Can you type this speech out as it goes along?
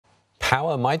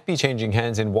Power might be changing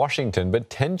hands in Washington, but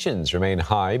tensions remain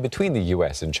high between the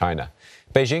U.S. and China.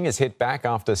 Beijing has hit back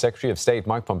after Secretary of State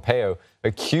Mike Pompeo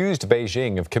accused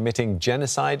Beijing of committing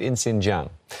genocide in Xinjiang.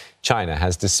 China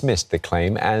has dismissed the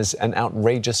claim as an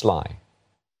outrageous lie.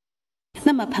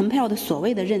 那么 Pompeo 的所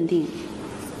谓的认定，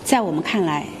在我们看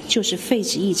来就是废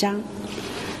纸一张。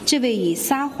这位以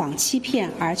撒谎欺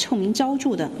骗而臭名昭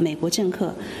著的美国政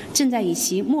客，正在以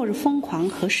其末日疯狂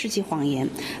和世纪谎言，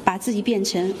把自己变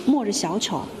成末日小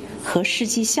丑和世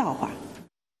纪笑话。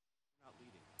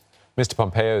 Mr.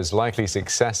 Pompeo's likely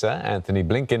successor, Antony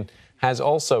Blinken, has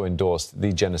also endorsed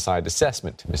the genocide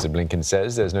assessment. Mr. Blinken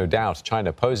says there's no doubt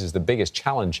China poses the biggest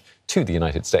challenge to the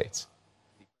United States.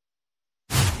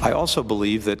 I also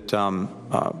believe that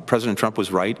President Trump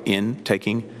was right in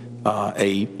taking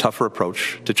a tougher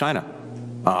approach to China.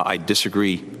 I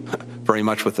disagree very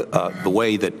much with the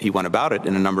way that he went about it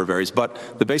in a number of areas, but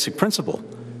the basic principle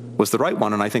was the right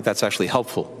one, and I think that's actually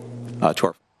helpful to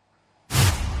our.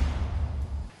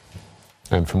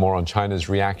 And for more on China's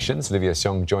reactions, Olivia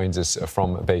Xiong joins us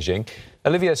from Beijing.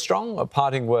 Olivia, strong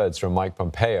parting words from Mike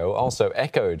Pompeo, also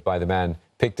echoed by the man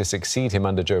picked to succeed him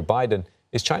under Joe Biden.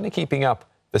 Is China keeping up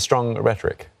the strong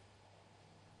rhetoric?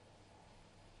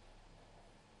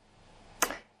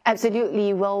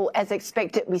 Absolutely. Well, as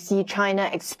expected, we see China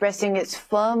expressing its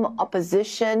firm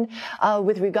opposition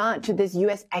with regard to this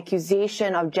U.S.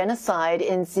 accusation of genocide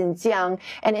in Xinjiang.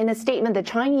 And in a statement, the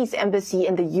Chinese embassy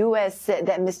in the U.S. said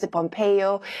that Mr.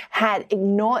 Pompeo had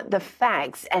ignored the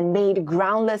facts and made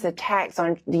groundless attacks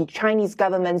on the Chinese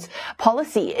government's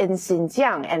policy in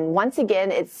Xinjiang. And once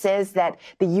again, it says that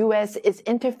the U.S. is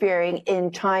interfering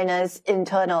in China's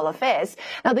internal affairs.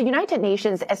 Now, the United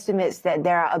Nations estimates that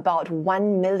there are about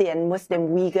 1 million Muslim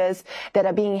Uyghurs that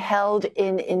are being held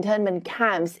in internment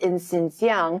camps in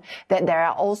Xinjiang, that there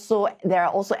are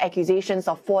also accusations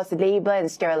of forced labor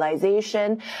and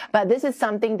sterilization. But this is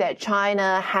something that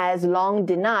China has long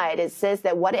denied. It says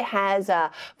that what it has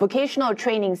are vocational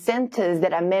training centers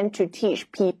that are meant to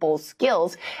teach people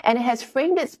skills, and it has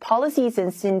framed its policies in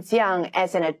Xinjiang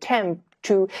as an attempt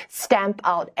to stamp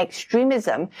out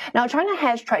extremism. Now, China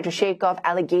has tried to shake off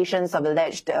allegations of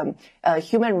alleged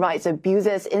human rights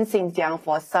abuses in Xinjiang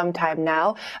for some time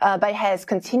now, but has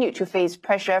continued to face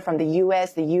pressure from the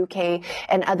U.S., the U.K.,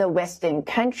 and other Western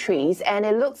countries. And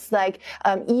it looks like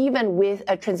even with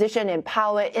a transition in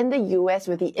power in the U.S.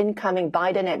 with the incoming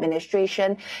Biden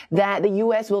administration, that the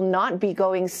U.S. will not be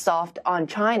going soft on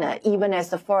China, even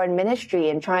as the foreign ministry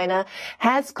in China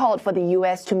has called for the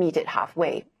U.S. to meet it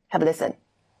halfway. Have a listen.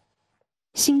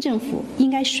 新政府应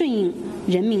该顺应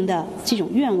人民的这种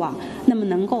愿望，那么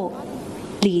能够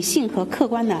理性和客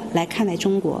观地来看待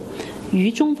中国，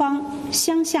与中方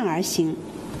相向而行，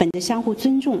本着相互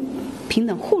尊重、平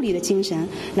等互利的精神，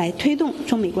来推动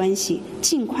中美关系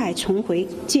尽快重回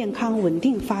健康稳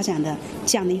定发展的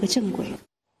这样的一个正轨。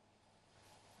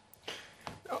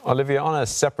 Olivia, on a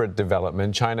separate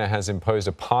development, China has imposed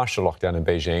a partial lockdown in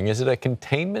Beijing. Is it a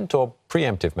containment or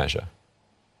preemptive measure?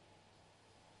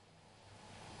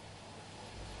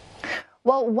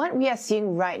 Well, what we are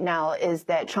seeing right now is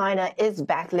that China is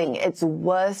battling its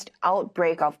worst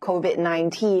outbreak of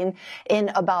COVID-19 in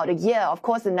about a year. Of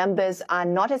course, the numbers are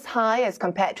not as high as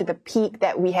compared to the peak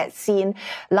that we had seen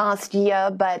last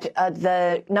year, but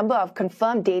the number of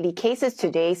confirmed daily cases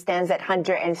today stands at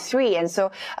 103. And so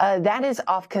that is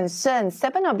of concern.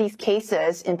 7 of these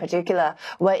cases in particular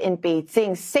were in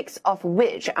Beijing, 6 of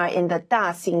which are in the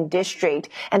Daxing district.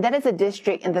 And that is a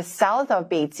district in the south of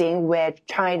Beijing where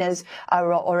China's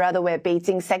or rather where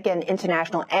Beijing's second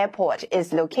international airport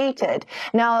is located.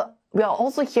 Now, we are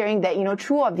also hearing that,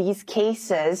 2 of these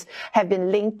cases have been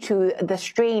linked to the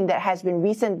strain that has been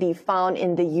recently found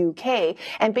in the UK.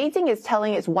 And Beijing is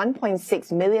telling its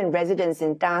 1.6 million residents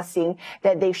in Daxing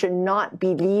that they should not be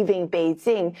leaving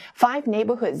Beijing. 5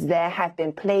 neighborhoods there have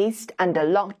been placed under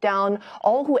lockdown.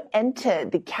 All who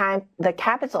entered the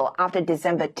capital after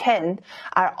December 10th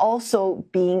are also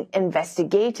being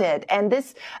investigated. And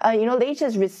this,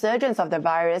 latest resurgence of the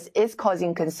virus is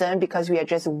causing concern because we are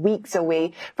just weeks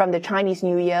away from the Chinese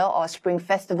New Year or Spring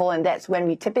Festival, and that's when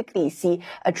we typically see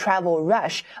a travel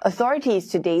rush. Authorities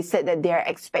today said that they're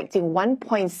expecting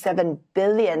 1.7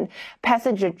 billion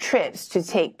passenger trips to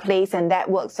take place, and that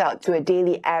works out to a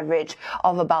daily average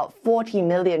of about 40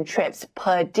 million trips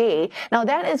per day. Now,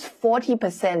 that is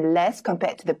 40% less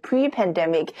compared to the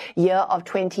pre-pandemic year of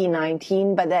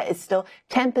 2019, but that is still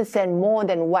 10% more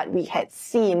than what we had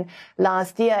seen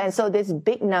last year. And so this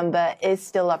big number is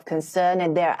still of concern,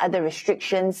 and there are other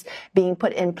restrictions being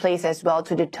put in place as well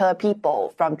to deter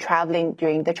people from traveling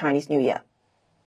during the Chinese New Year.